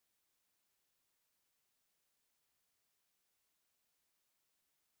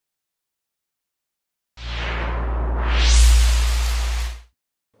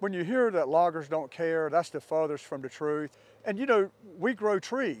When you hear that loggers don't care, that's the furthest from the truth. And you know, we grow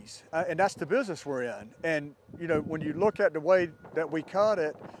trees, and that's the business we're in. And you know, when you look at the way that we cut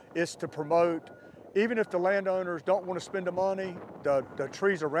it, it's to promote, even if the landowners don't want to spend the money, the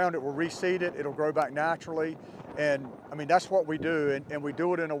trees around it will reseed it, it'll grow back naturally. And I mean, that's what we do, and we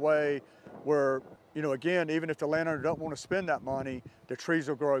do it in a way where, you know, again, even if the landowner don't want to spend that money, the trees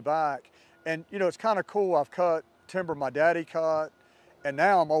will grow back. And you know, it's kind of cool. I've cut timber my daddy cut, and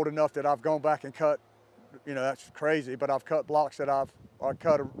now I'm old enough that I've gone back and cut, you know, that's crazy, but I've cut blocks that I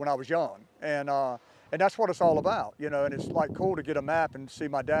cut when I was young. And that's what it's all about, you know, and it's like cool to get a map and see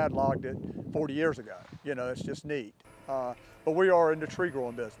my dad logged it 40 years ago. You know, it's just neat. But we are in the tree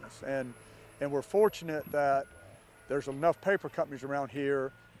growing business, and we're fortunate that there's enough paper companies around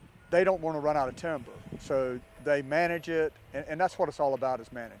here. They don't want to run out of timber, so they manage it, and that's what it's all about,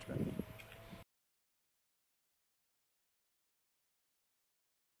 is management.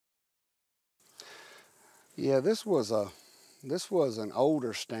 Yeah, this was an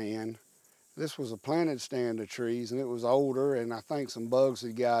older stand. This was a planted stand of trees, and it was older, and I think some bugs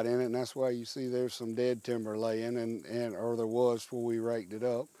had got in it, and that's why you see there's some dead timber laying, or there was before we raked it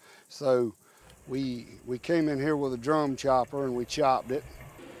up. So we came in here with a drum chopper and we chopped it.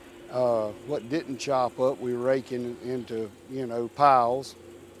 What didn't chop up, we rake into, you know, piles,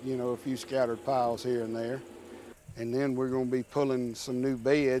 you know, a few scattered piles here and there. And then we're going to be pulling some new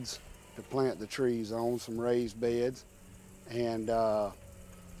beds to plant the trees on, some raised beds. And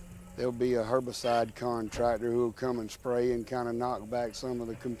there'll be a herbicide contractor who will come and spray and kind of knock back some of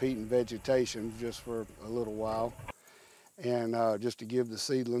the competing vegetation just for a little while, and just to give the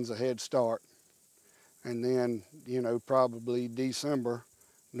seedlings a head start. And then, you know, probably December,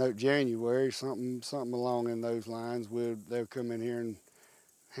 no, January, something along in those lines, they'll come in here and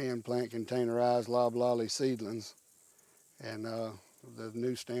hand plant containerized loblolly seedlings, and the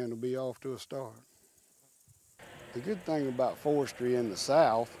new stand will be off to a start. The good thing about forestry in the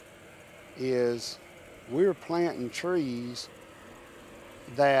South is we're planting trees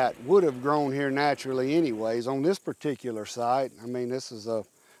that would have grown here naturally anyways. On this particular site, I mean, there's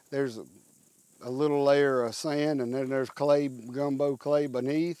a little layer of sand, and then there's clay, gumbo clay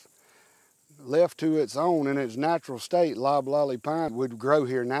beneath. Left to its own in its natural state, loblolly pine would grow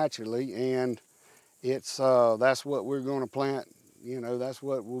here naturally, and that's what we're going to plant. You know, that's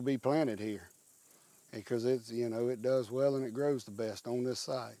what will be planted here, because it's, you know, it does well and it grows the best on this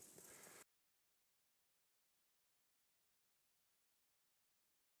site.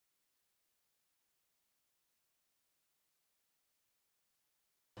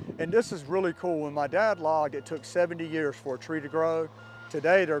 And this is really cool. When my dad logged, it took 70 years for a tree to grow.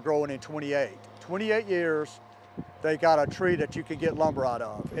 Today, they're growing in 28. 28 years, they got a tree that you can get lumber out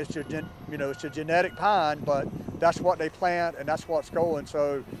of. It's a genetic pine, but that's what they plant, and that's what's going.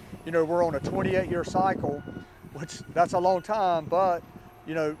 So, you know, we're on a 28-year cycle, which that's a long time, but,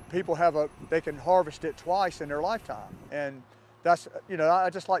 you know, people they can harvest it twice in their lifetime. And that's, you know, I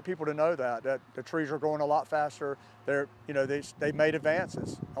just like people to know that the trees are growing a lot faster. They made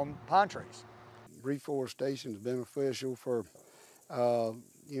advances on pine trees. Reforestation is beneficial for,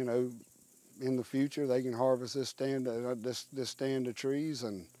 you know, in the future they can harvest this stand of trees,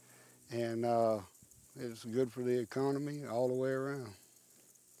 and it's good for the economy all the way around.